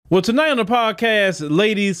Well, tonight on the podcast,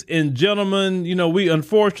 ladies and gentlemen,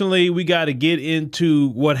 we got to get into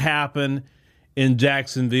what happened in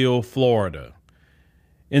Jacksonville, Florida.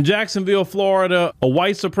 In Jacksonville, Florida, a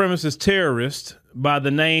white supremacist terrorist by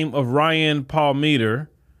the name of Ryan Palmeter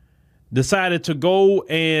decided to go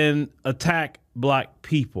and attack black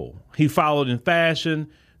people. He followed in fashion,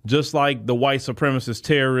 just like the white supremacist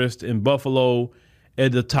terrorist in Buffalo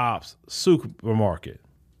at the Tops supermarket.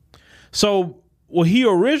 So what he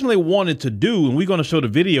originally wanted to do, and we're going to show the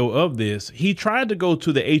video of this, he tried to go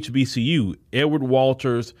to the HBCU, Edward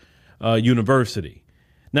Walters University.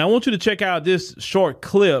 Now, I want you to check out this short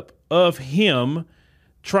clip of him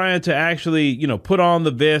trying to actually, put on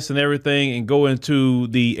the vest and everything and go into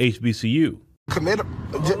the HBCU.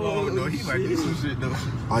 No, he might do some shit, though.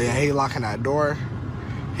 Oh, yeah, he locking that door.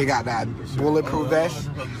 He got that bulletproof vest.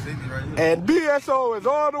 And BSO is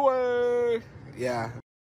on the way. Yeah.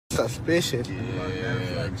 Suspicious.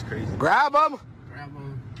 Yeah, it's crazy. Grab him.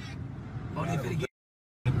 Oh, they finna get.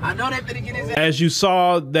 I know they finna get his ass. As you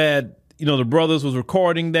saw that, the brothers was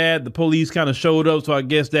recording that, the police kind of showed up. So I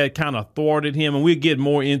guess that kind of thwarted him. And we'll get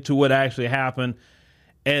more into what actually happened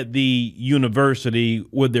at the university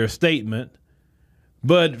with their statement.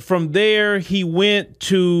 But from there, he went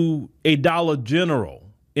to a Dollar General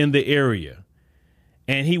in the area.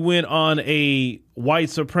 And he went on a white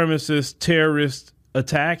supremacist terrorist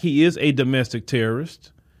attack. He is a domestic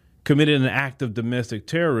terrorist, committed an act of domestic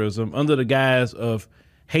terrorism under the guise of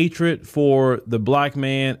hatred for the black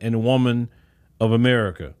man and woman of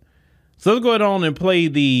America. So let's go ahead on and play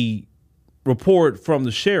the report from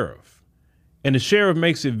the sheriff. And the sheriff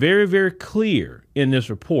makes it very, very clear in this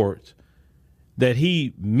report that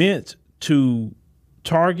he meant to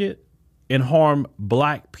target and harm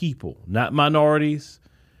black people, not minorities,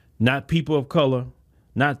 not people of color,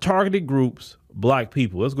 not targeted groups, black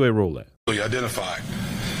people. Let's go ahead and roll that. Identified.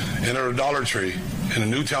 Entered a Dollar Tree in the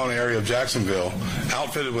Newtown area of Jacksonville,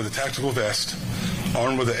 outfitted with a tactical vest,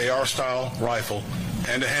 armed with an AR-style rifle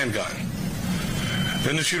and a handgun.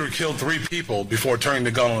 Then the shooter killed 3 people before turning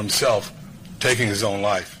the gun on himself, taking his own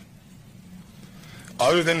life.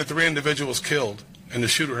 Other than the 3 individuals killed and the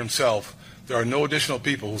shooter himself, there are no additional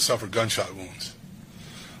people who suffered gunshot wounds.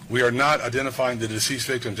 We are not identifying the deceased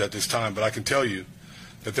victims at this time, but I can tell you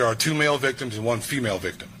that there are 2 male victims and 1 female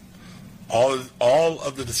victim. All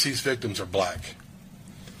of the deceased victims are black.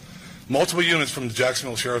 Multiple units from the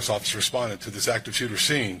Jacksonville Sheriff's Office responded to this active shooter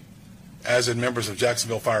scene, as did members of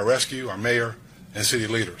Jacksonville Fire Rescue, our mayor, and city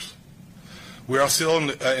leaders. We are still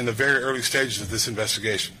in the very early stages of this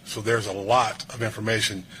investigation, so there's a lot of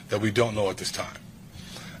information that we don't know at this time.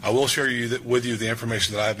 I will share with you the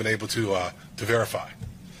information that I have been able to verify.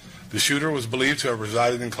 The shooter was believed to have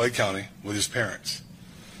resided in Clay County with his parents.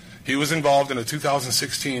 He was involved in a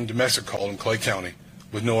 2016 domestic call in Clay County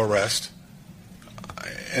with no arrest.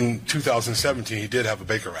 In 2017, he did have a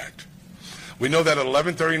Baker Act. We know that at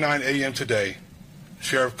 11:39 a.m. today,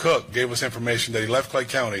 Sheriff Cook gave us information that he left Clay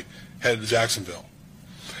County, headed to Jacksonville.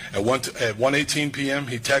 At 1:18 p.m.,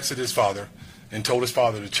 he texted his father and told his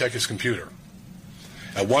father to check his computer.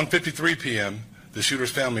 At 1:53 p.m., the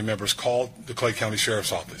shooter's family members called the Clay County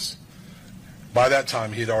Sheriff's Office. By that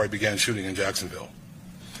time, he had already began shooting in Jacksonville.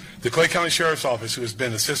 The Clay County Sheriff's Office, who has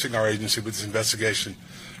been assisting our agency with this investigation,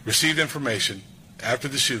 received information after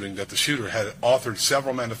the shooting that the shooter had authored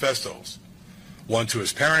several manifestos, one to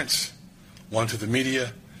his parents, one to the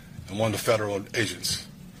media, and one to federal agents.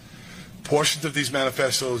 Portions of these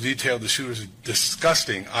manifestos detailed the shooter's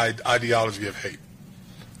disgusting ideology of hate.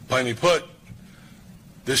 Plainly put,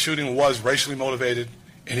 this shooting was racially motivated,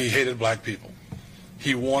 and he hated black people.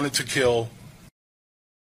 He wanted to kill.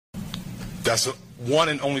 That's the one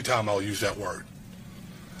and only time I'll use that word.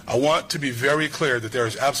 I want to be very clear that there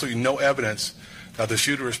is absolutely no evidence that the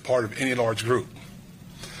shooter is part of any large group.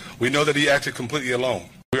 We know that he acted completely alone.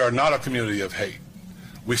 We are not a community of hate.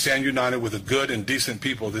 We stand united with the good and decent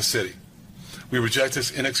people of this city. We reject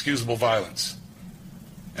this inexcusable violence.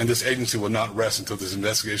 And this agency will not rest until this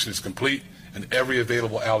investigation is complete and every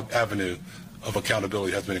available avenue of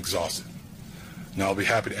accountability has been exhausted. Now I'll be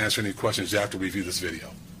happy to answer any questions after we view this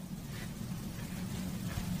video.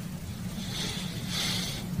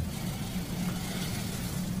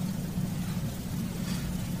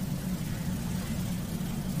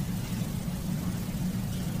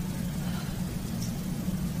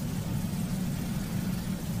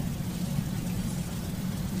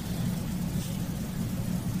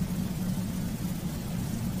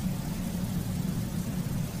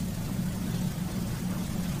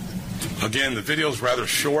 Again, the video is rather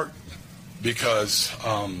short because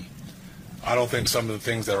I don't think some of the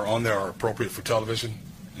things that are on there are appropriate for television.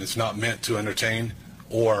 It's not meant to entertain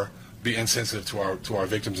or be insensitive to our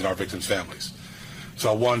victims and our victims' families.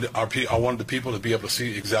 So I wanted the people to be able to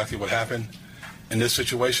see exactly what happened in this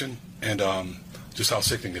situation and just how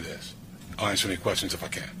sickening it is. I'll answer any questions if I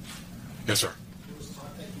can. Yes, sir.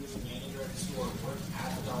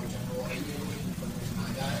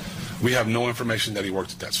 We have no information that he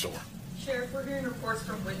worked at that store. Sheriff, we're hearing reports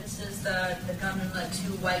from witnesses that the gunman let 2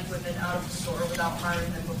 white women out of the store without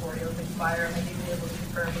firing them before he opened fire. Have you been able to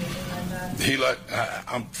confirm anything like that? He let,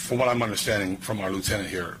 from what I'm understanding from our lieutenant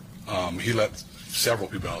here, he let several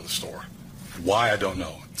people out of the store. Why, I don't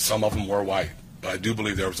know. Some of them were white, but I do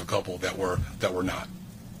believe there was a couple that were not.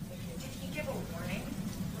 Did he give a warning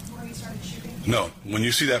before he started shooting? No. When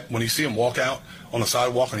you see him walk out on the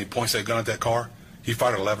sidewalk and he points that gun at that car, he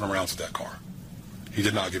fired 11 rounds at that car. He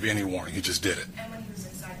did not give any warning. He just did it. And when he was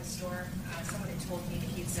inside the store, somebody told me that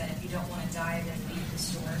he said, if you don't want to die, then leave the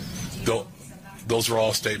store. Do you know if he said that? Those are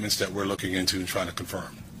all statements that we're looking into and trying to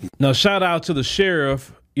confirm. Now, shout out to the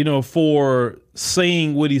sheriff, for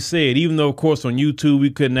saying what he said, even though, of course, on YouTube,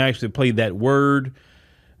 we couldn't actually play that word.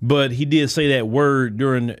 But he did say that word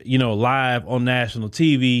during, live on national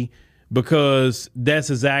TV, because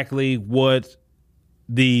that's exactly what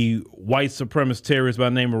the white supremacist terrorist by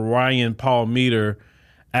the name of Ryan Paul Meter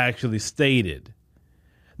actually stated.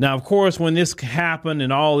 Now, of course, when this happened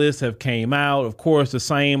and all this have came out, of course, the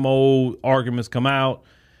same old arguments come out,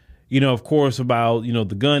 of course, about,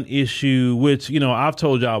 the gun issue, which, I've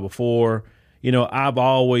told y'all before, I've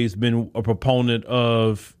always been a proponent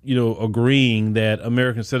of, agreeing that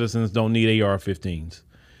American citizens don't need AR-15s.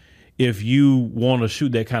 If you want to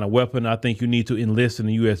shoot that kind of weapon, I think you need to enlist in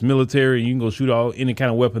the U.S. military. You can go shoot any kind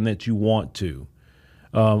of weapon that you want to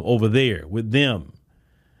over there with them.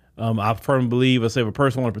 I firmly believe, if a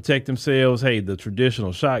person want to protect themselves, hey, the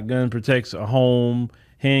traditional shotgun protects a home,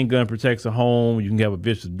 handgun protects a home. You can have a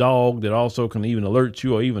vicious dog that also can even alert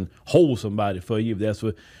you or even hold somebody for you if that's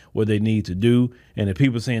what they need to do. And if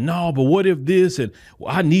people are saying, no, but what if this and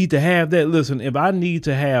I need to have that? Listen, if I need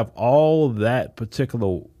to have all that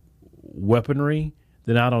particular weaponry,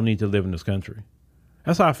 then I don't need to live in this country.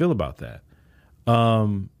 That's how I feel about that.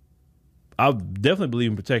 I definitely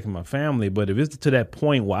believe in protecting my family, but if it's to that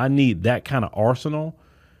point where I need that kind of arsenal,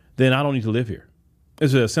 then I don't need to live here.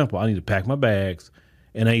 It's just simple. I need to pack my bags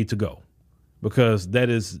and I need to go, because that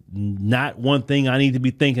is not one thing I need to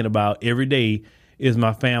be thinking about every day is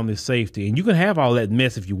my family's safety. And you can have all that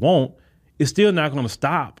mess if you want. It's still not going to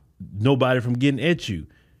stop nobody from getting at you.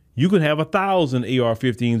 You can have 1,000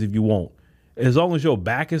 AR-15s if you want. As long as your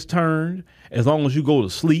back is turned, as long as you go to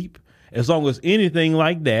sleep, as long as anything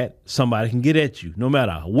like that, somebody can get at you, no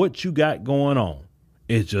matter what you got going on.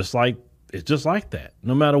 It's just like that,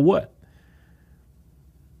 no matter what.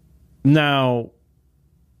 Now,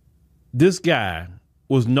 this guy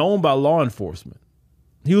was known by law enforcement.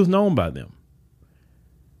 He was known by them.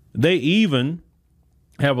 They even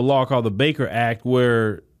have a law called the Baker Act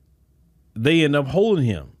where they end up holding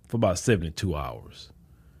him for about 72 hours.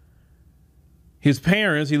 His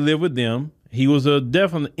parents, he lived with them. He was a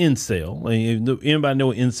definite incel. Anybody know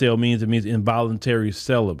what incel means? It means involuntary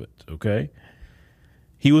celibate, okay?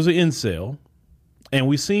 He was an incel. And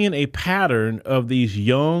we're seeing a pattern of these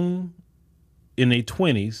young, in their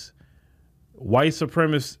 20s, white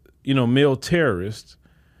supremacist, male terrorists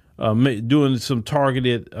doing some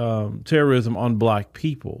targeted terrorism on black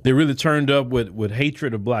people. They really turned up with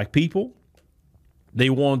hatred of black people. They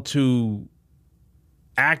want to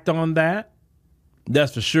act on that.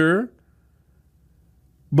 That's for sure.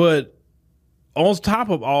 But on top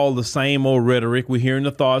of all the same old rhetoric, we're hearing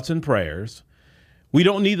the thoughts and prayers. We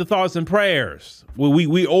don't need the thoughts and prayers.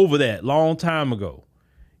 We over that long time ago.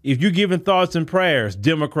 If you're giving thoughts and prayers,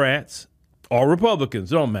 Democrats or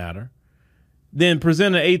Republicans, don't matter, then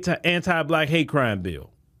present an anti-black hate crime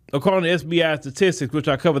bill. According to SBI statistics, which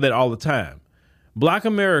I cover that all the time, black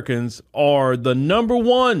Americans are the number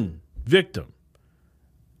one victim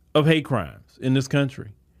of hate crimes in this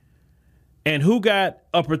country. And who got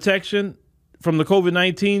a protection from the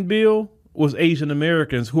COVID-19 bill was Asian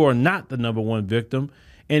Americans, who are not the number one victim.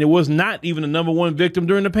 And it was not even the number one victim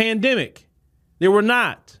during the pandemic. They were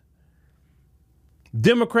not.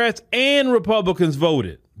 Democrats and Republicans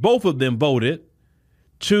voted. Both of them voted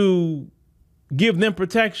to give them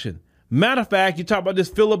protection. Matter of fact, you talk about this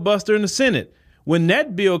filibuster in the Senate. When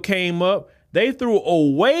that bill came up, they threw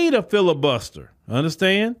away the filibuster.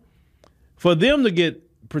 Understand? For them to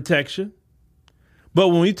get protection. But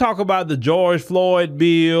when we talk about the George Floyd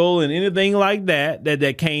bill and anything like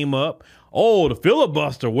that came up, oh, the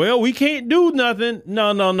filibuster, well, we can't do nothing.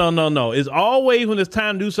 No. It's always when it's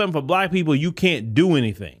time to do something for black people, you can't do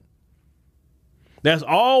anything. That's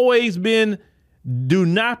always been do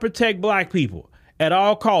not protect black people at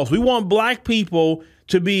all costs. We want black people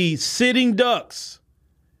to be sitting ducks.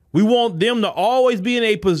 We want them to always be in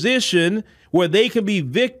a position where they can be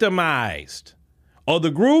victimized. Other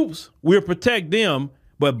groups, we'll protect them,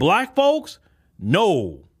 but black folks,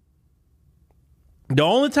 no. The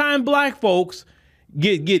only time black folks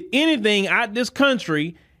get anything out this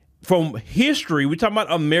country from history, we're talking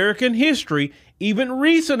about American history, even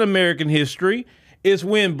recent American history, is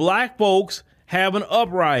when black folks have an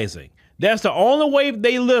uprising. That's the only way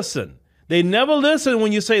they listen. They never listen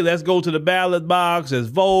when you say, let's go to the ballot box, let's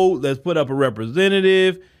vote, let's put up a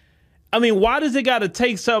representative. I mean, why does it got to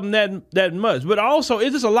take something that much? But also,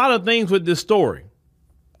 it's just a lot of things with this story.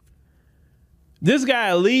 This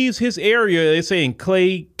guy leaves his area, they say in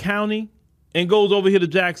Clay County, and goes over here to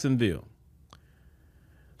Jacksonville.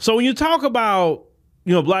 So when you talk about,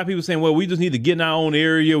 black people saying, well, we just need to get in our own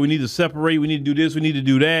area, we need to separate, we need to do this, we need to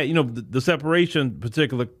do that, the separation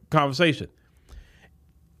particular conversation.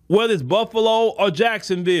 Whether it's Buffalo or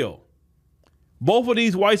Jacksonville, both of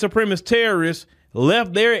these white supremacist terrorists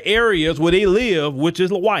left their areas where they live, which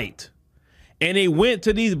is white, and they went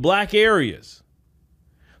to these black areas.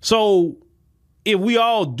 So if we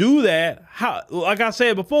all do that, how, like I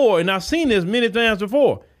said before, and I've seen this many times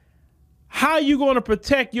before, how are you going to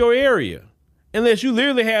protect your area unless you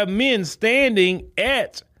literally have men standing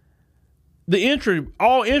at the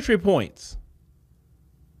all entry points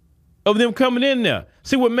of them coming in there?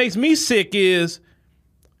 See, what makes me sick is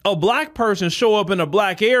a black person show up in a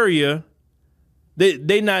black area,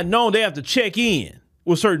 they not known, they have to check in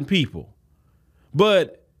with certain people.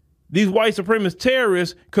 But these white supremacist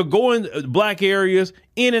terrorists could go in black areas,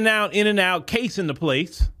 in and out, casing the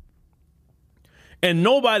place. And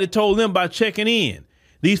nobody told them about checking in.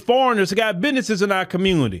 These foreigners got businesses in our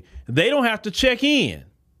community. They don't have to check in.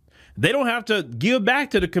 They don't have to give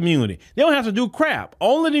back to the community. They don't have to do crap.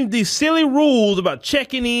 Only these silly rules about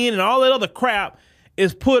checking in and all that other crap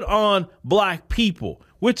is put on black people,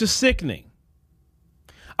 which is sickening.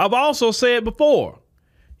 I've also said before,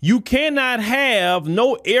 you cannot have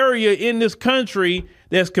no area in this country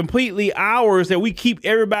that's completely ours that we keep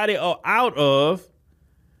everybody out of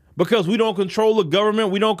because we don't control the government.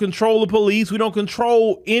 We don't control the police. We don't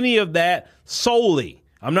control any of that solely.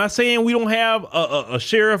 I'm not saying we don't have a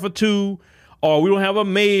sheriff or two, or we don't have a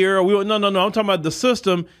mayor. Or no. I'm talking about the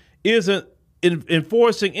system isn't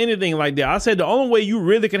enforcing anything like that. I said the only way you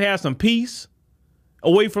really can have some peace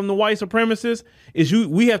away from the white supremacists is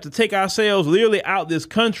we have to take ourselves literally out this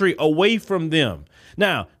country away from them.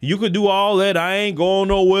 Now, you could do all that. I ain't going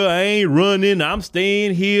nowhere. I ain't running. I'm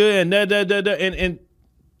staying here and and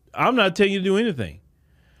I'm not telling you to do anything.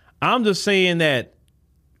 I'm just saying that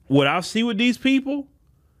what I see with these people,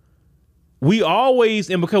 we always,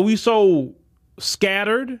 and because we so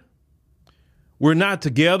scattered, we're not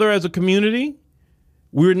together as a community.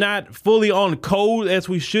 We're not fully on code as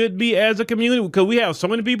we should be as a community because we have so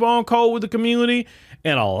many people on code with the community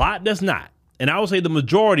and a lot that's not. And I would say the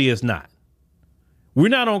majority is not. We're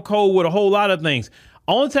not on code with a whole lot of things.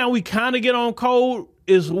 Only time we kind of get on code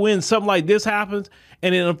is when something like this happens,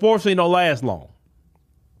 and it unfortunately don't last long.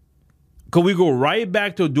 Because we go right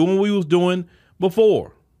back to doing what we was doing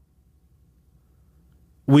before.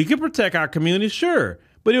 We can protect our community, sure,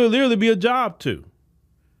 but it will literally be a job too.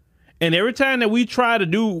 And every time that we try to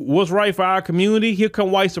do what's right for our community, here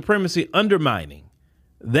come white supremacy undermining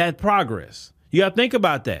that progress. You got to think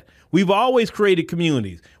about that. We've always created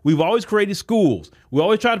communities. We've always created schools. We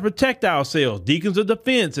always try to protect ourselves. Deacons of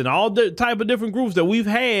Defense and all the type of different groups that we've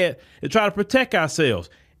had to try to protect ourselves.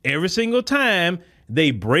 Every single time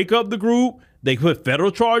they break up the group, they put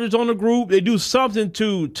federal charges on the group. They do something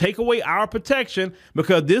to take away our protection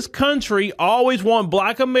because this country always wants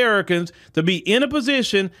black Americans to be in a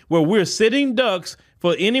position where we're sitting ducks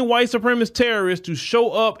for any white supremacist terrorist to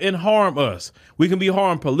show up and harm us. We can be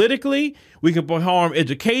harmed politically. We can be harmed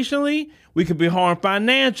educationally. We can be harmed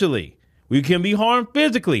financially. We can be harmed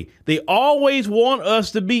physically. They always want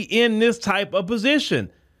us to be in this type of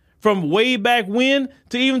position from way back when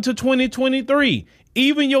to even to 2023.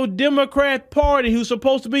 Even your Democrat Party, who's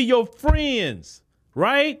supposed to be your friends,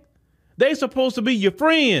 right? They supposed to be your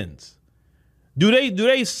friends. Do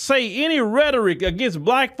they say any rhetoric against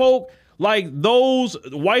black folk like those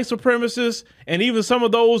white supremacists and even some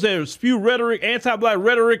of those that spew rhetoric, anti-black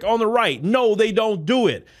rhetoric on the right? No, they don't do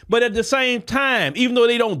it. But at the same time, even though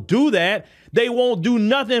they don't do that, they won't do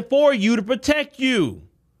nothing for you to protect you.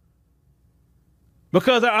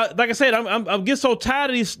 Because, like I said, I'm getting so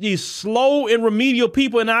tired of these slow and remedial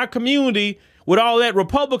people in our community with all that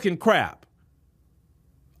Republican crap.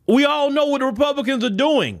 We all know what the Republicans are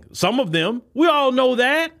doing. Some of them. We all know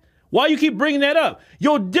that. Why you keep bringing that up?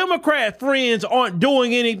 Your Democrat friends aren't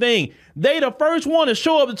doing anything. They the first one to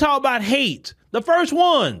show up to talk about hate. The first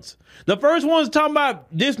ones. The first ones talking about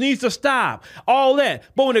this needs to stop, all that.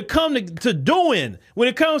 But when it comes to doing, when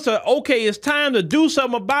it comes to, okay, it's time to do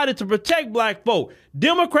something about it to protect black folk,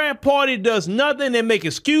 Democrat Party does nothing and make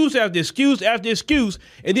excuse after excuse after excuse.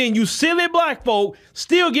 And then you silly black folk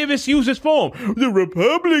still give excuses for them. The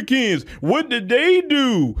Republicans, what did they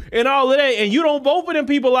do? And all of that. And you don't vote for them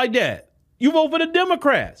people like that. You vote for the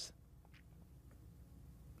Democrats.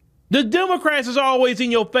 The Democrats is always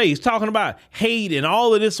in your face talking about hate and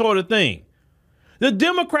all of this sort of thing. The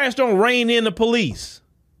Democrats don't rein in the police.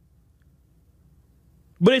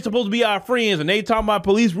 But they're supposed to be our friends, and they talking about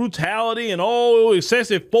police brutality and all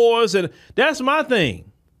excessive force, and that's my thing.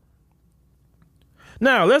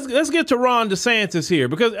 Now, let's get to Ron DeSantis here,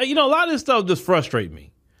 because, you know, a lot of this stuff just frustrates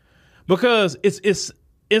me. Because it's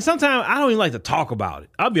and sometimes I don't even like to talk about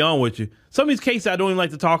it. I'll be honest with you. Some of these cases I don't even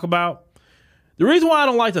like to talk about. The reason why I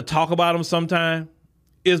don't like to talk about them sometimes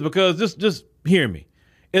is because, just hear me,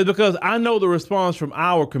 is because I know the response from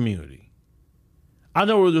our community. I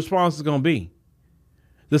know what the response is going to be.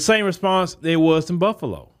 The same response there was in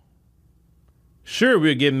Buffalo. Sure,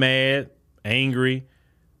 we'll get mad, angry,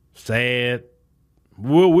 sad.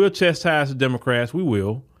 We'll chastise the Democrats. We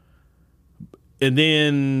will. And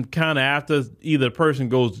then kind of after either the person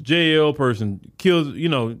goes to jail, person kills,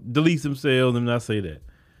 deletes themselves, and I say that.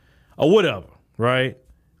 Or whatever. Right?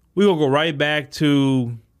 We're going to go right back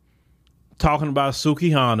to talking about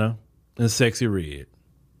Suki Hana and Sexy Red.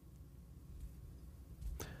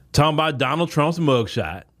 Talking about Donald Trump's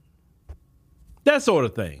mugshot. That sort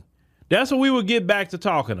of thing. That's what we would get back to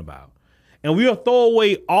talking about. And we'll throw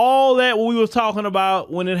away all that what we was talking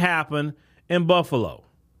about when it happened in Buffalo.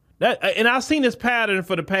 And I've seen this pattern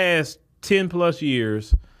for the past 10 plus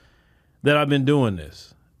years that I've been doing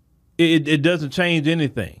this. It doesn't change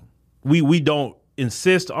anything. We don't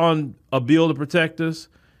insist on a bill to protect us.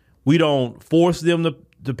 We don't force them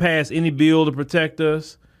to pass any bill to protect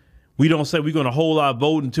us. We don't say we're going to hold our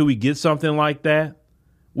vote until we get something like that.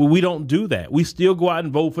 Well, we don't do that. We still go out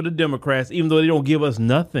and vote for the Democrats, even though they don't give us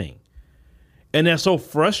nothing. And that's so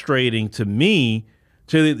frustrating to me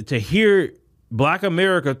to hear Black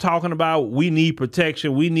America talking about we need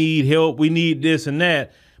protection, we need help, we need this and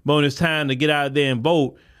that. But when it's time to get out there and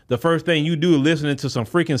vote, the first thing you do is listening to some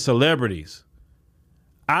freaking celebrities.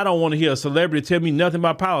 I don't want to hear a celebrity tell me nothing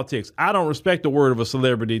about politics. I don't respect the word of a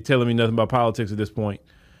celebrity telling me nothing about politics at this point,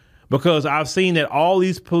 because I've seen that all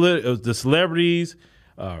these the celebrities,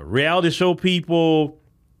 reality show people,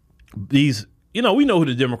 these, we know who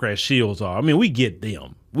the Democrat shields are. I mean, we get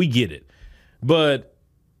them. We get it. But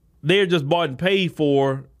they're just bought and paid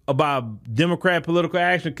for by Democrat political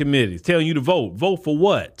action committees telling you to vote. Vote for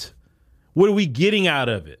what? What are we getting out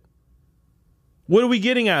of it? What are we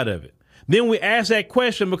getting out of it? Then we ask that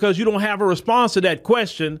question because you don't have a response to that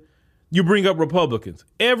question. You bring up Republicans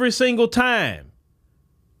every single time.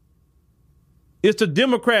 It's the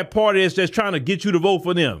Democrat Party that's trying to get you to vote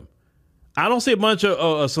for them. I don't see a bunch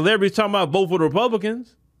of celebrities talking about vote for the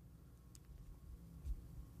Republicans.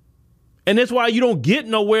 And that's why you don't get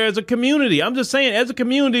nowhere as a community. I'm just saying, as a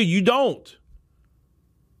community, you don't.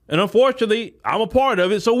 And unfortunately, I'm a part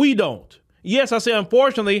of it, so we don't. Yes, I say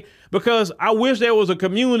unfortunately, because I wish there was a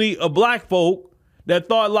community of black folk that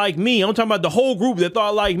thought like me. I'm talking about the whole group that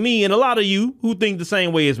thought like me, and a lot of you who think the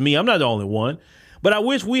same way as me. I'm not the only one. But I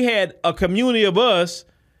wish we had a community of us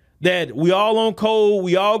that we all on code.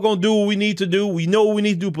 We all going to do what we need to do. We know what we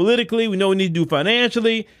need to do politically. We know what we need to do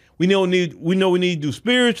financially. We know what we need to do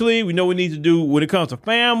spiritually. We know what we need to do when it comes to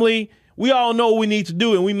family. We all know what we need to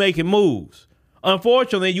do, and we making moves.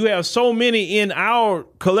 Unfortunately, you have so many in our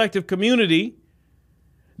collective community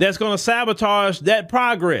that's going to sabotage that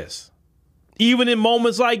progress. Even in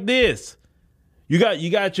moments like this, you got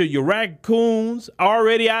your raccoons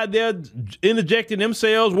already out there interjecting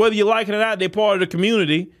themselves, whether you like it or not. They're part of the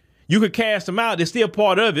community. You could cast them out; they're still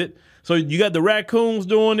part of it. So you got the raccoons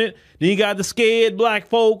doing it. Then you got the scared black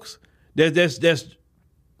folks that's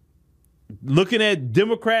looking at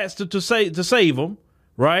Democrats to save them,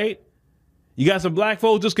 right? You got some black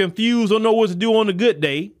folks just confused, don't know what to do on a good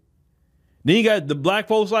day. Then you got the black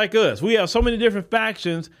folks like us. We have so many different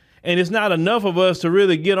factions, and it's not enough of us to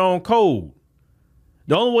really get on code.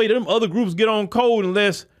 The only way them other groups get on code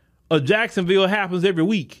unless a Jacksonville happens every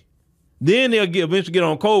week. Then they'll eventually get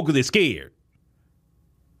on code because they're scared.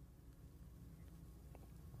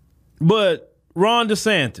 But Ron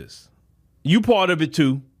DeSantis, you part of it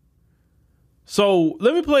too. So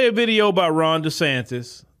let me play a video about Ron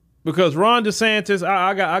DeSantis. Because Ron DeSantis,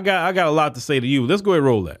 I got a lot to say to you. Let's go ahead and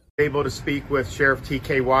roll that. Able to speak with Sheriff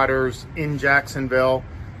T.K. Waters in Jacksonville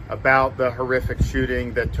about the horrific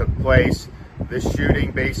shooting that took place. This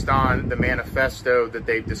shooting, based on the manifesto that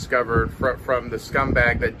they've discovered from the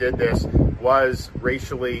scumbag that did this, was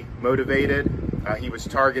racially motivated. He was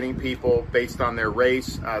targeting people based on their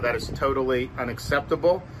race. That is totally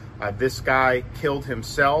unacceptable. This guy killed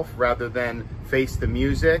himself rather than face the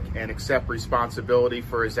music and accept responsibility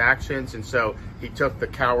for his actions. And so he took the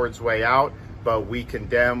coward's way out, but we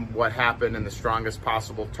condemn what happened in the strongest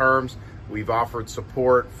possible terms. We've offered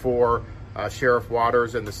support for Sheriff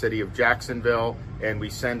Waters and the city of Jacksonville, and we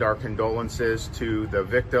send our condolences to the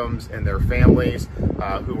victims and their families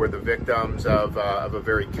who were the victims of a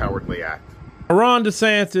very cowardly act. Ron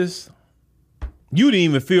DeSantis, you didn't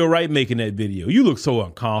even feel right making that video. You look so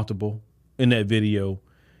uncomfortable in that video.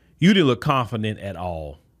 You didn't look confident at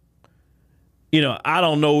all. You know, I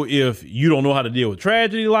don't know if you don't know how to deal with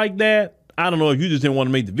tragedy like that. I don't know if you just didn't want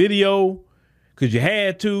to make the video because you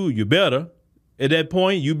had to. You better. At that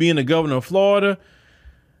point, you being the governor of Florida.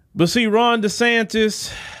 But see, Ron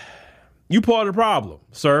DeSantis, you part of the problem,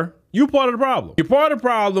 sir. You part of the problem. You're part of the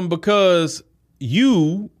problem because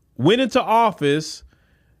you went into office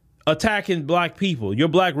attacking black people, your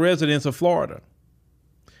black residents of Florida.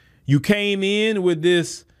 You came in with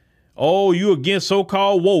this, oh, you against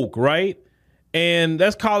so-called woke, right? And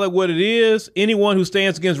let's call it what it is. Anyone who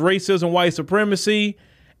stands against racism, white supremacy,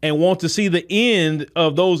 and want to see the end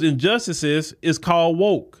of those injustices is called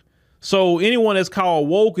woke. So anyone that's called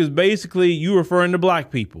woke is basically you referring to black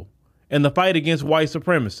people and the fight against white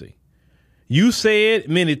supremacy. You said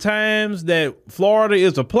many times that Florida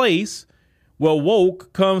is a place where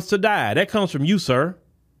woke comes to die. That comes from you, sir.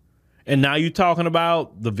 And now you're talking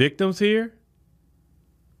about the victims here?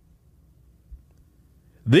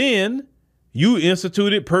 Then you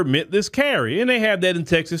instituted permitless carry, and they have that in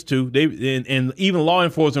Texas too. And even law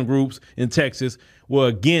enforcement groups in Texas were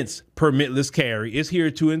against permitless carry. It's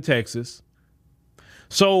here too in Texas.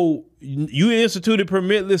 So you instituted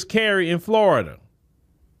permitless carry in Florida.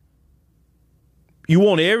 You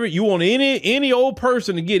want any old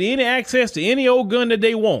person to get any access to any old gun that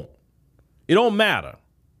they want. It don't matter.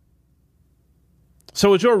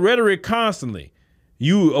 So it's your rhetoric constantly.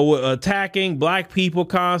 You are attacking black people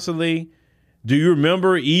constantly. Do you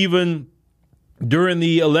remember even during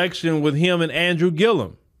the election with him and Andrew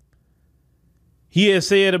Gillum? He had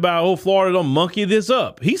said about, oh, Florida don't monkey this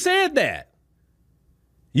up. He said that.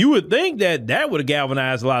 You would think that that would have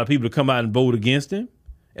galvanized a lot of people to come out and vote against him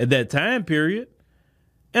at that time period.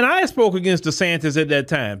 And I spoke against DeSantis at that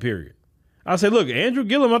time period. I said, look, Andrew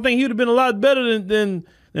Gillum, I think he would have been a lot better than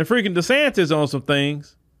freaking DeSantis on some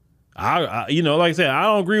things. I like I said, I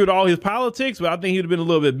don't agree with all his politics, but I think he would have been a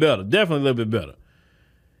little bit better. Definitely a little bit better.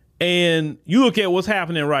 And you look at what's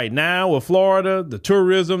happening right now with Florida, the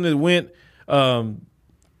tourism that went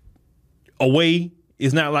away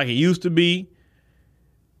is not like it used to be.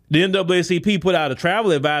 The NAACP put out a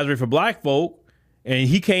travel advisory for black folk, and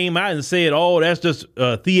he came out and said, oh, that's just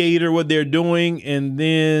theater, what they're doing. And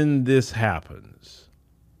then this happens.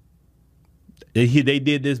 They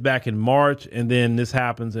did this back in March, and then this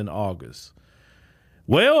happens in August.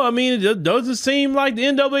 Well, I mean, it doesn't seem like the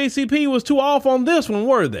NAACP was too off on this one,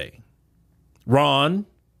 were they? Ron.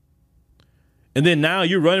 And then now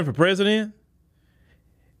you're running for president?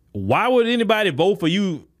 Why would anybody vote for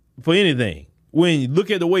you for anything? When you look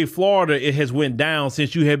at the way Florida, it has went down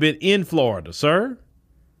since you have been in Florida, sir.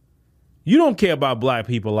 You don't care about black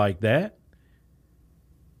people like that.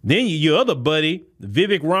 Then your other buddy,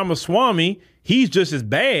 Vivek Ramaswamy, he's just as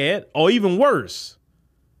bad or even worse.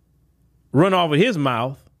 Run off of his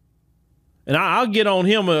mouth. And I'll get on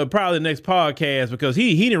him probably the next podcast because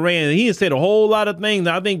he done said a whole lot of things.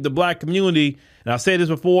 I think the black community, and I said this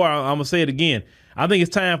before, I'm going to say it again. I think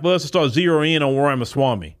it's time for us to start zeroing in on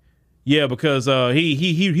Ramaswamy. Yeah, because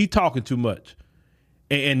he talking too much.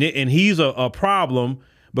 And he's a problem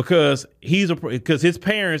because because his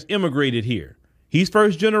parents immigrated here. He's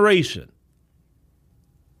first generation.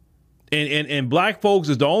 And black folks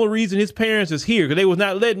is the only reason his parents is here because they was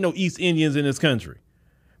not letting no East Indians in this country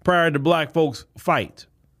prior to black folks fight.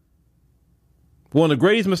 One of the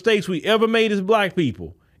greatest mistakes we ever made as black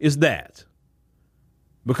people is that.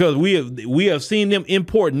 Because we have seen them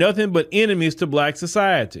import nothing but enemies to black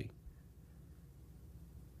society.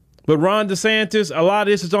 But Ron DeSantis, a lot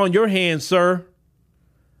of this is on your hands, sir.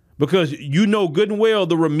 Because you know good and well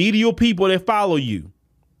the remedial people that follow you.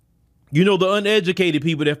 You know the uneducated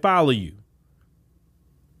people that follow you.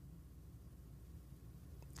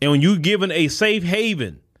 And when you're given a safe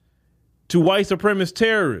haven to white supremacist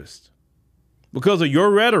terrorists because of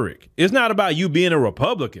your rhetoric, it's not about you being a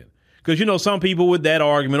Republican. Because, you know, some people with that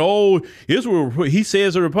argument, oh, he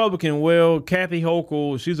says a Republican. Well, Kathy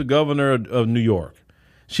Hochul, she's a governor of New York.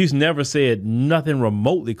 She's never said nothing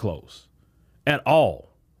remotely close at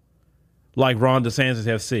all, like Ron DeSantis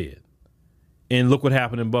have said. And look what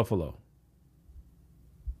happened in Buffalo.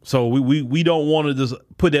 So we don't want to just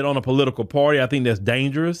put that on a political party. I think that's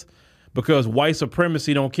dangerous because white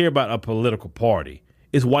supremacy don't care about a political party.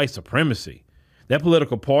 It's white supremacy. That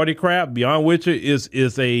political party crap, beyond which is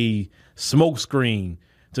a smokescreen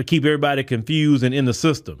to keep everybody confused and in the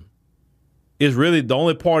system. It's really the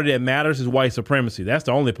only party that matters is white supremacy. That's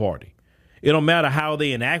the only party. It don't matter how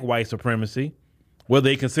they enact white supremacy, whether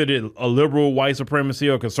they consider it a liberal white supremacy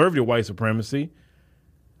or conservative white supremacy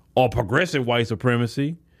or progressive white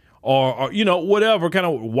supremacy or you know, whatever kind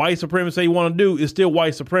of white supremacy you want to do, it's still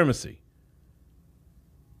white supremacy.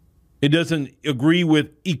 It doesn't agree with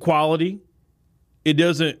equality. It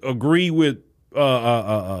doesn't agree with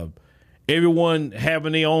everyone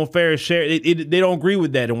having their own fair share. They don't agree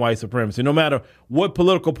with that in white supremacy, no matter what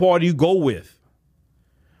political party you go with.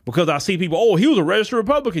 Because I see people, oh, he was a registered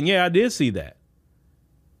Republican. Yeah, I did see that.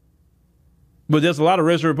 But there's a lot of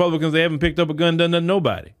registered Republicans that haven't picked up a gun, done nothing to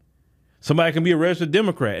nobody. Somebody can be a registered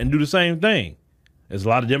Democrat and do the same thing. There's a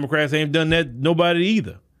lot of Democrats that ain't done that to nobody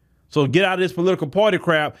either. So get out of this political party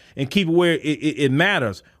crap and keep it where it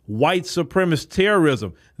matters. White supremacist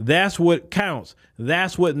terrorism. That's what counts.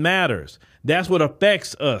 That's what matters. That's what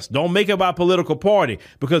affects us. Don't make it about political party,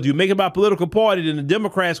 because you make it about political party, then the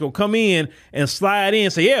Democrats will come in and slide in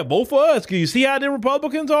and say, yeah, vote for us. Can you see how the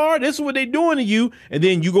Republicans are? This is what they're doing to you. And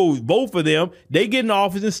then you go vote for them. They get in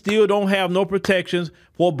office and still don't have no protections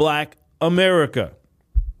for Black America.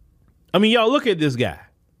 I mean, y'all look at this guy.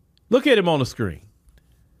 Look at him on the screen.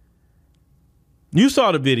 You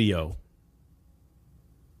saw the video.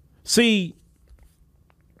 See,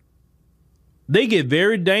 they get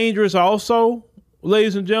very dangerous also,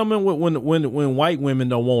 ladies and gentlemen, when white women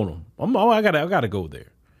don't want them. I gotta go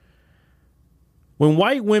there. When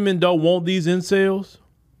white women don't want these incels,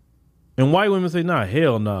 and white women say, nah,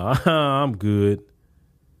 hell nah, I'm good.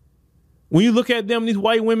 When you look at them, these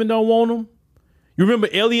white women don't want them. You remember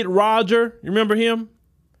Elliot Rodger? You remember him?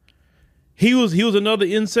 He was another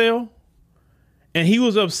incel. And he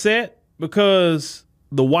was upset because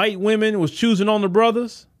the white women was choosing on the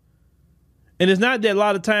brothers. And it's not that a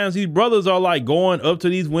lot of times these brothers are like going up to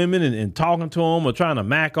these women and talking to them or trying to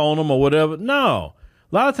mac on them or whatever. No,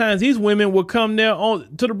 a lot of times these women would come there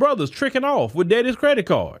to the brothers tricking off with daddy's credit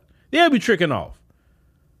card. They'll be tricking off.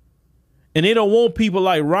 And they don't want people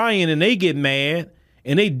like Ryan, and they get mad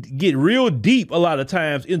and they get real deep a lot of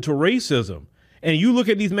times into racism. And you look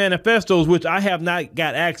at these manifestos, which I have not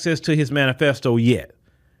got access to his manifesto yet,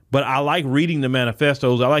 but I like reading the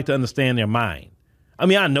manifestos. I like to understand their mind. I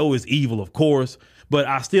mean, I know it's evil, of course, but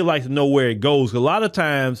I still like to know where it goes. A lot of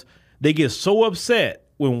times they get so upset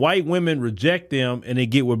when white women reject them and they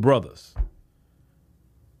get with brothers.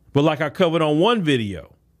 But like I covered on one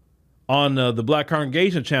video on the Black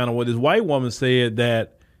Congregation channel, where this white woman said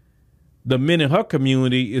that the men in her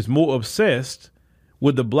community is more obsessed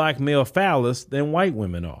with the black male phallus than white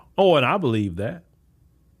women are. Oh, and I believe that.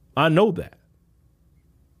 I know that.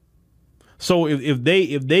 So if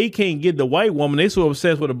they can't get the white woman, they so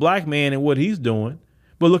obsessed with a black man and what he's doing.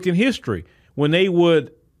 But look in history, when they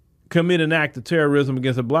would commit an act of terrorism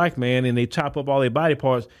against a black man and they chop up all their body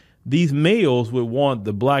parts, these males would want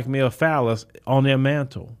the black male phallus on their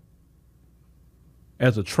mantle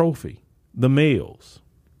as a trophy. The males.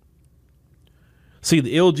 See,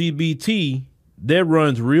 the LGBT, that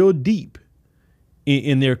runs real deep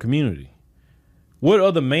in their community. What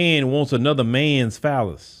other man wants another man's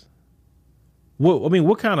phallus?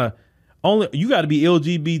 What kind of, you got to be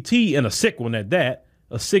LGBT and a sick one at that,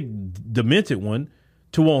 a sick, demented one,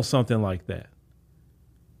 to want something like that.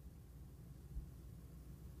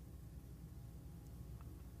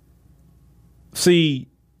 See,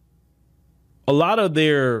 a lot of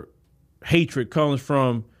their hatred comes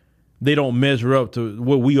from they don't measure up to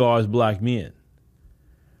what we are as black men,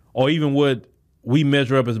 or even what we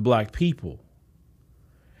measure up as black people.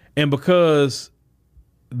 And because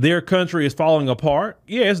their country is falling apart,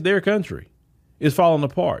 yeah, it's their country. It's falling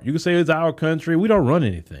apart. You can say it's our country. We don't run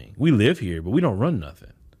anything. We live here, but we don't run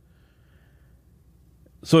nothing.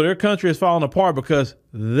 So their country is falling apart because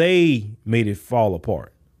they made it fall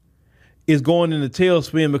apart. It's going in the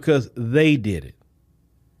tailspin because they did it.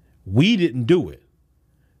 We didn't do it.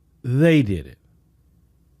 They did it.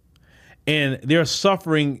 And they're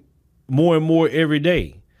suffering more and more every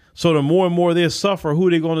day. So the more and more they suffer, who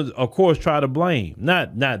are they going to, of course, try to blame?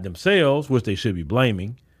 Not themselves, which they should be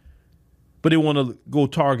blaming, but they want to go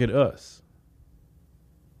target us.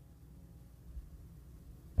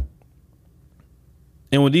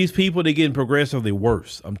 And with these people, they're getting progressively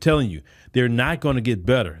worse. I'm telling you, they're not going to get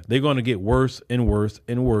better. They're going to get worse and worse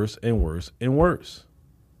and worse and worse and worse.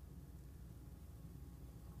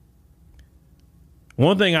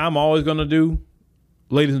 One thing I'm always going to do,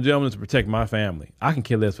 ladies and gentlemen, is to protect my family. I can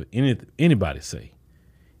care less what anybody say.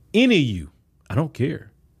 Any of you, I don't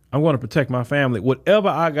care. I'm going to protect my family, whatever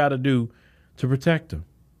I got to do to protect them.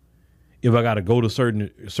 If I got to go to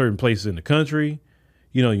certain places in the country,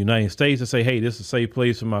 United States, to say, hey, this is a safe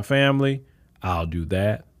place for my family, I'll do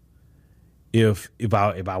that. If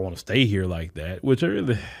I want to stay here like that, which I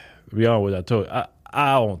really, to be honest with you, I told you,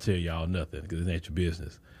 I won't tell y'all nothing because it's not your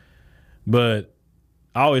business. But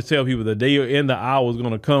I always tell people the day and the hour is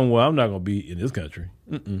going to come where I'm not going to be in this country.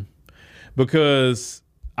 Because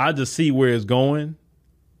I just see where it's going.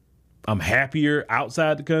 I'm happier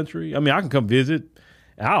outside the country. I mean, I can come visit.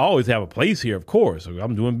 I always have a place here, of course.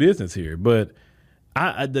 I'm doing business here. But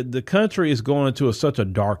the country is going to such a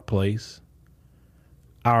dark place.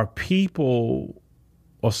 Our people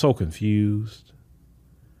are so confused.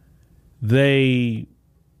 They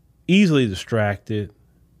easily distracted.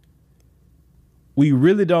 We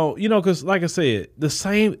really don't, because like I said,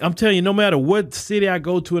 I'm telling you, no matter what city I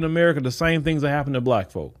go to in America, the same things that happen to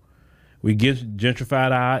black folk. We get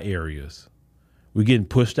gentrified our areas. We're getting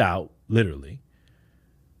pushed out, literally.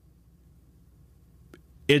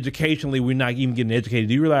 Educationally, we're not even getting educated.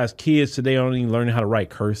 Do you realize kids today aren't even learning how to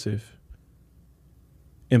write cursive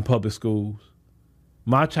in public schools?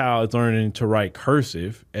 My child is learning to write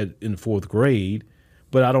cursive in fourth grade,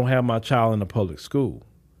 but I don't have my child in a public school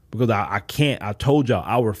because I can't. I told y'all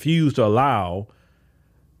I refuse to allow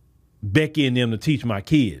Becky and them to teach my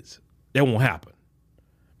kids. That won't happen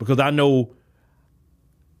because I know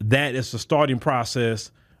that is the starting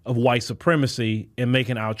process of white supremacy and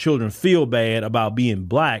making our children feel bad about being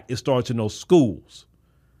black. It starts in those schools.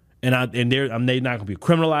 And they're not going to be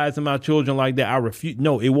criminalizing my children like that. I refuse.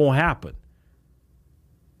 No, it won't happen.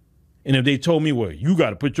 And if they told me, well, you got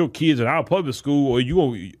to put your kids in our public school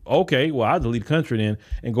or okay, well, I'll leave the country then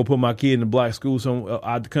and go put my kid in a black school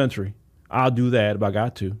out the country. I'll do that if I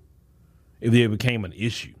got to, if it became an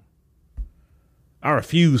issue. I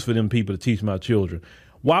refuse for them people to teach my children.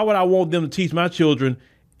 Why would I want them to teach my children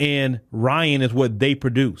and Ryan is what they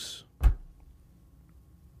produce?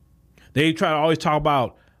 They try to always talk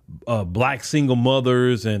about black single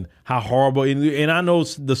mothers and how horrible. And I know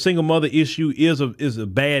the single mother issue is a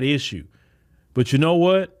bad issue. But you know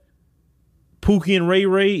what? Pookie and Ray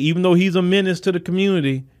Ray, even though he's a menace to the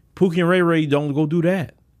community, Pookie and Ray Ray don't go do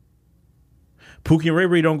that. Pookie and Ray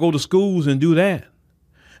Ray don't go to schools and do that.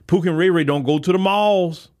 Pookie and Ray Ray don't go to the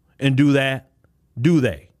malls and do that. Do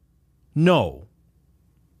they? No.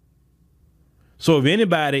 So if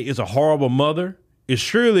anybody is a horrible mother, it's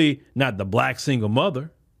surely not the black single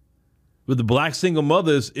mother. But the black single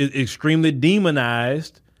mother is extremely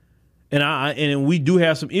demonized. And we do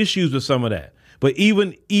have some issues with some of that. But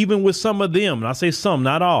even with some of them, and I say some,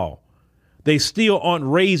 not all, they still aren't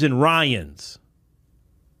raising Ryans.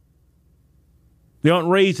 They aren't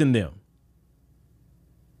raising them.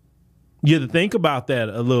 You have to think about that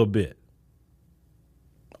a little bit.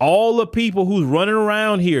 All the people who's running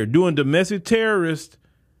around here doing domestic terrorist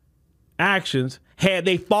actions had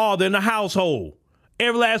their father in the household.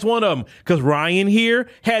 Every last one of them. Because Ryan here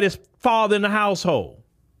had his father in the household.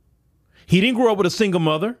 He didn't grow up with a single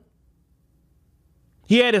mother.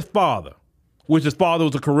 He had his father, which his father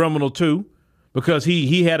was a criminal too, because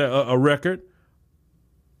he had a record,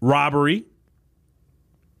 robbery.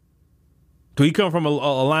 So he come from a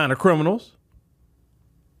line of criminals.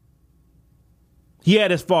 He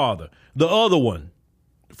had his father. The other one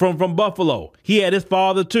from Buffalo, he had his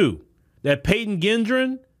father too. That Peyton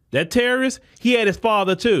Gendron, that terrorist, he had his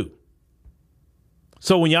father too.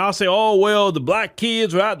 So when y'all say, oh, well, the black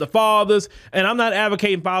kids without the fathers, and I'm not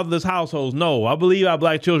advocating fatherless households. No, I believe our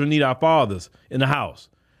black children need our fathers in the house.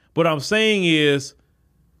 What I'm saying is,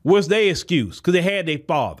 what's their excuse? Because they had their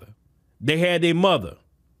father. They had their mother.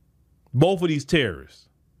 Both of these terrorists.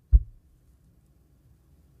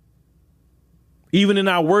 Even in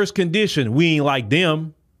our worst condition, we ain't like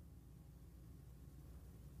them.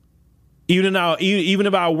 Even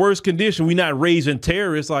in our worst condition, we not raising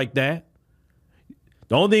terrorists like that.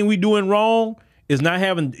 The only thing we doing wrong is not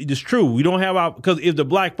having, it's true. We don't have because if the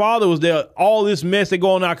black father was there, all this mess that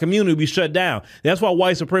go on in our community would be shut down. That's why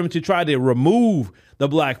white supremacy tried to remove the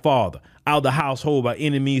black father out of the household by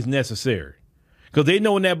any means necessary. Because they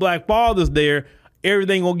know when that black father's there,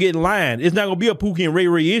 everything gonna get in line. It's not gonna be a Pookie and Ray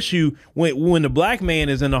Ray issue when the black man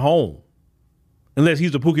is in the home. Unless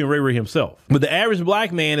he's a Pookie and Ray Ray himself. But the average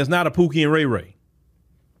black man is not a Pookie and Ray Ray.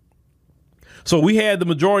 So we had the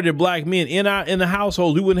majority of black men in the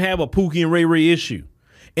household. We wouldn't have a Pookie and Ray Ray issue.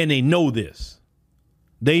 And they know this.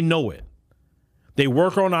 They know it. They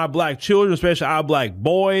work on our black children, especially our black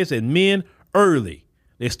boys and men, early.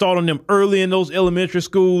 They start on them early in those elementary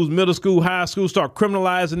schools, middle school, high school, start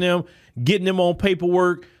criminalizing them, getting them on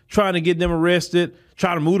paperwork, trying to get them arrested,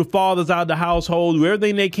 trying to move the fathers out of the household, do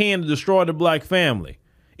everything they can to destroy the black family.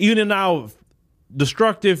 Even in our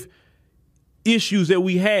destructive issues that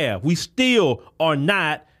we have, we still are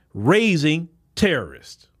not raising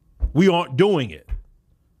terrorists. We aren't doing it.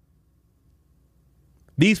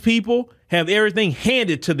 These people have everything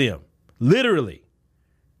handed to them, literally,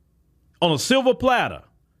 on a silver platter.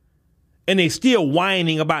 And they still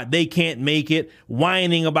whining about they can't make it,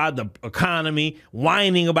 whining about the economy,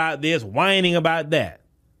 whining about this, whining about that.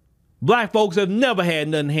 Black folks have never had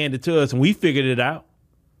nothing handed to us, and we figured it out.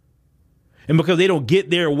 And because they don't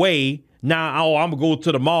get their way, now, I'm going to go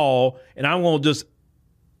to the mall, and I'm going to just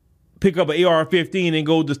pick up an AR-15 and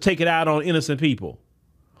go just take it out on innocent people.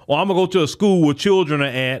 Or I'm going to go to a school where children are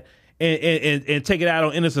at and take it out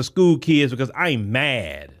on innocent school kids because I'm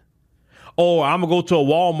mad. Or I'm going to go to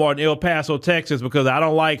a Walmart in El Paso, Texas, because I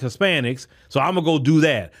don't like Hispanics, so I'm going to go do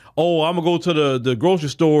that. Oh, I'm going to go to the grocery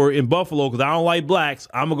store in Buffalo because I don't like blacks.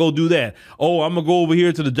 I'm going to go do that. Oh, I'm going to go over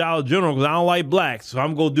here to the Dollar General because I don't like blacks, so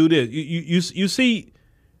I'm going to do this. You see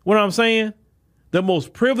what I'm saying? The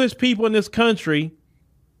most privileged people in this country,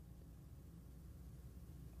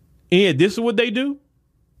 and this is what they do.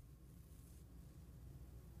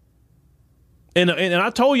 And I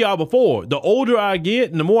told y'all before, the older I get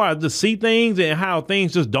and the more I just see things and how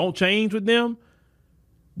things just don't change with them,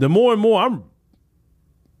 the more and more I'm,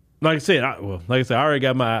 like I said, I already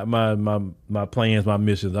got my plans, my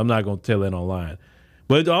missions. I'm not going to tell that online.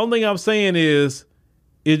 But the only thing I'm saying is,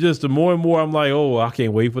 it's just the more and more I'm like, oh, I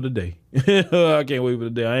can't wait for the day. I can't wait for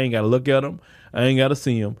the day. I ain't got to look at them. I ain't got to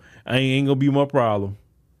see them. I ain't going to be my problem.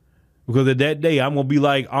 Because at that day, I'm going to be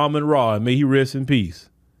like Amon Ra, and may he rest in peace.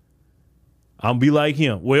 I'm be like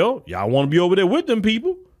him. Well, y'all want to be over there with them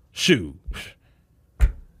people? Shoot.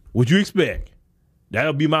 What you expect?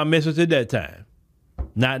 That'll be my message at that time.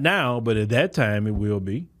 Not now, but at that time it will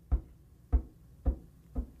be.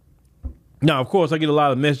 Now, of course, I get a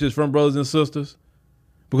lot of messages from brothers and sisters.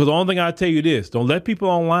 Because the only thing I tell you this, don't let people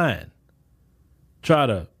online try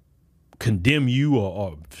to condemn you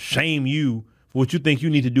or shame you for what you think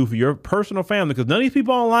you need to do for your personal family. Because none of these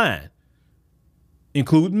people online,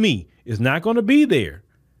 including me, is not going to be there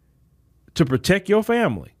to protect your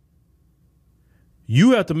family.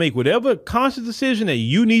 You have to make whatever conscious decision that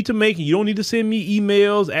you need to make, and you don't need to send me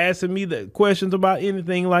emails asking me the questions about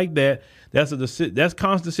anything like that. That's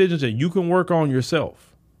conscious decisions that you can work on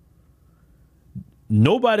yourself.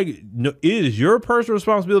 It is your personal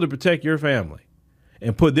responsibility to protect your family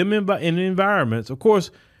and put them in environments. Of course,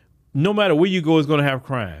 no matter where you go, it's going to have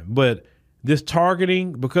crime. But this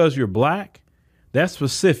targeting because you're black, that's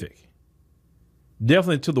specific.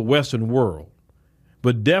 Definitely to the Western world,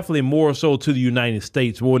 but definitely more so to the United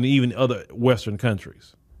States, more than even other Western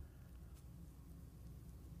countries.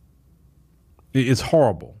 It's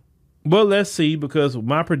horrible. But let's see, because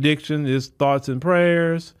my prediction is thoughts and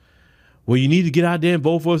prayers. Well, you need to get out there and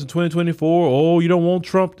vote for us in 2024. Oh, you don't want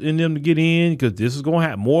Trump and them to get in because this is going to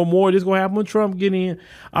happen. More and more, this is going to happen when Trump get in.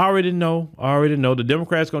 I already know. The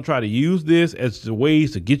Democrats going to try to use this as the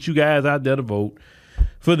ways to get you guys out there to vote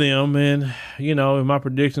for them. And, if my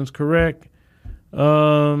prediction's correct,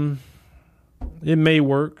 it may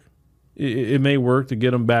work. It may work to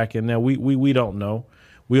get them back in there. We don't know.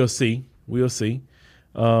 We'll see. They're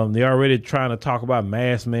already trying to talk about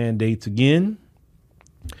mask mandates again.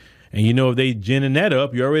 And, if they ginning that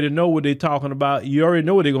up, you already know what they're talking about. You already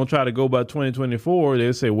know what they're going to try to go by 2024.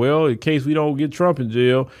 They'll say, well, in case we don't get Trump in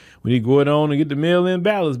jail, we need to go on and get the mail-in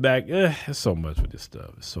ballots back. There's so much with this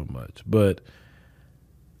stuff. It's so much. But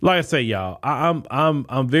like I say, y'all,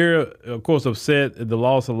 I'm very, of course, upset at the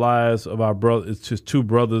loss of lives of our brother. It's just two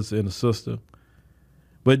brothers and a sister.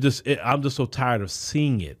 But I'm just so tired of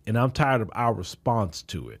seeing it. And I'm tired of our response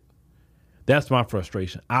to it. That's my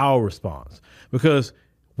frustration, our response. Because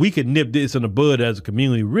we could nip this in the bud as a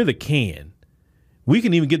community, really can. We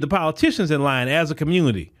can even get the politicians in line as a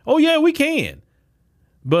community. Oh, yeah, we can.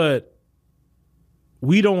 But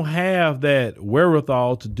we don't have that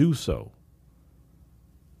wherewithal to do so.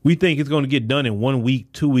 We think it's going to get done in 1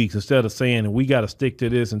 week, 2 weeks, instead of saying we got to stick to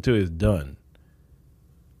this until it's done.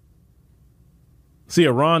 See,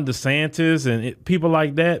 Ron DeSantis and people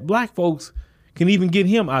like that, black folks can even get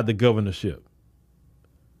him out of the governorship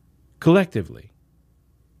collectively.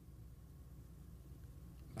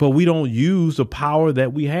 But we don't use the power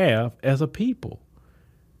that we have as a people.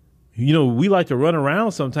 You know, we like to run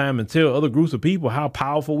around sometime and tell other groups of people how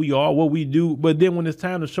powerful we are, what we do. But then when it's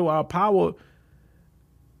time to show our power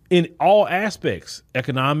in all aspects,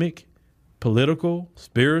 economic, political,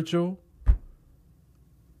 spiritual,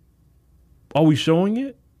 are we showing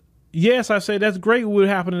it? Yes, I say that's great what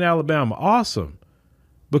happened in Alabama. Awesome.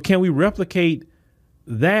 But can we replicate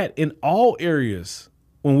that in all areas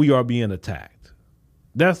when we are being attacked?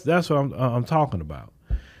 That's what I'm talking about.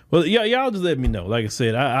 Well, yeah, y'all just let me know. Like I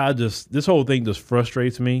said, I just, this whole thing just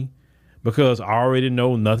frustrates me because I already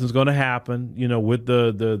know nothing's going to happen, you know, with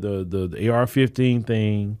the AR-15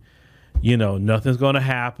 thing. You know, nothing's going to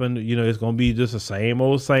happen. You know, it's going to be just the same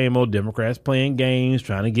old Democrats playing games,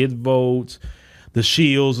 trying to get votes. The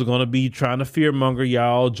Shields are going to be trying to fearmonger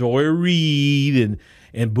y'all, Joy Reid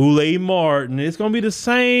and Boulay Martin. It's going to be the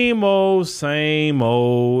same old.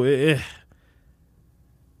 And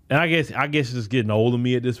I guess it's just getting old to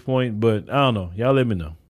me at this point, but I don't know. Y'all let me know.